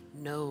 I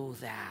know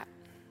that.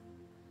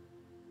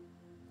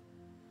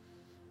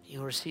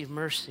 You'll receive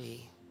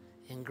mercy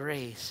and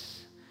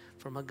grace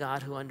from a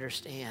God who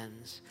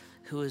understands,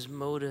 who is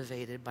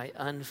motivated by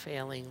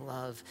unfailing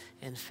love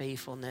and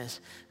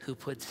faithfulness, who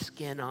put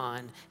skin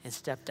on and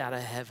stepped out of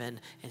heaven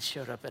and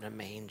showed up in a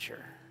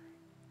manger.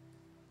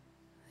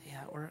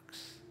 Yeah, it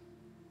works.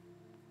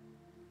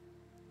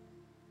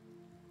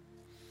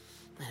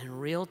 And in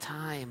real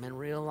time, in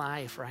real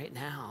life right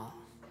now,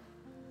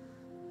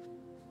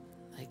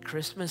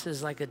 Christmas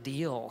is like a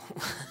deal.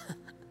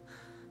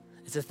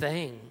 It's a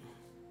thing.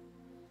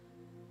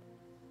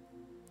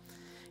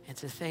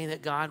 It's a thing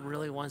that God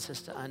really wants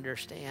us to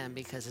understand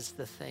because it's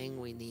the thing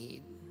we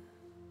need.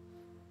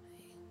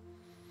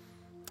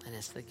 And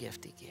it's the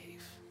gift he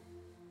gave.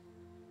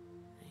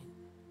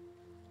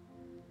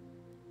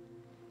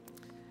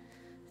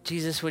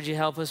 Jesus, would you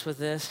help us with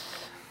this?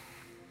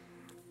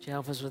 Would you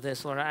help us with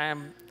this? Lord, I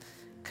am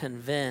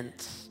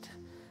convinced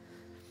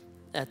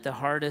that the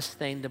hardest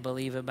thing to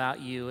believe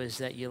about you is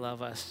that you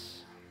love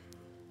us.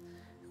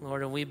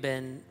 Lord, and we've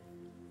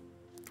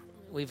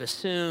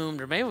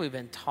assumed, or maybe we've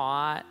been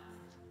taught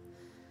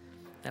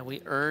that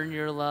we earn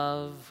your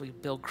love, we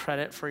build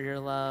credit for your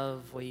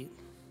love,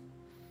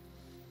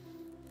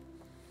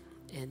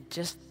 and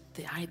just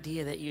the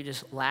idea that you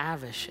just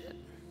lavish it.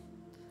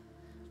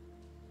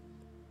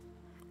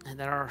 And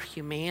that our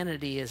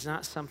humanity is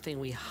not something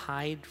we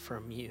hide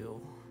from you,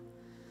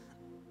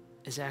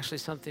 is actually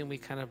something we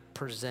kind of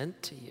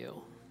present to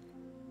you.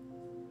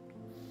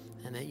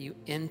 And that you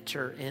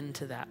enter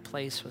into that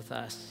place with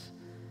us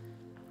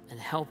and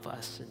help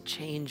us and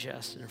change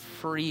us and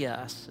free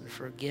us and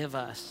forgive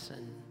us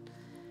and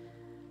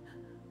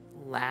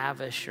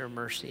lavish your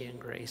mercy and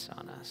grace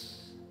on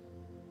us.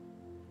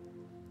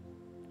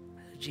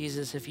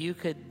 Jesus, if you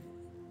could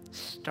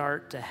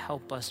start to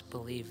help us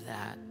believe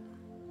that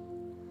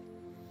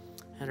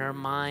in our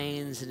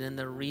minds and in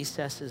the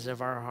recesses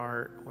of our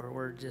heart, where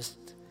we're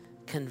just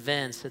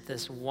convinced that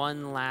this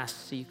one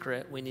last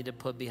secret we need to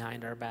put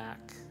behind our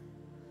back.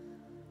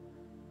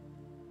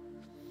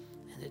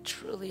 And to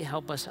truly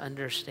help us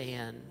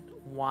understand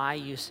why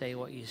you say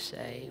what you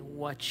say,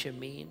 what you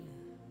mean,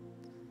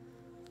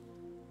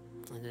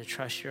 and to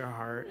trust your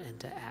heart and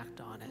to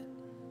act on it.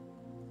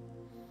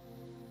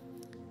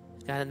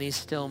 God, in these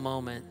still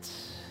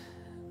moments,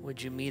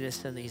 would you meet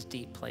us in these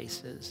deep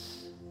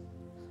places?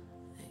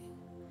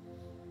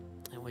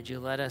 And would you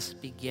let us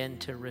begin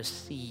to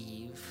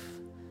receive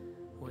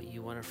what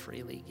you want to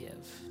freely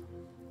give?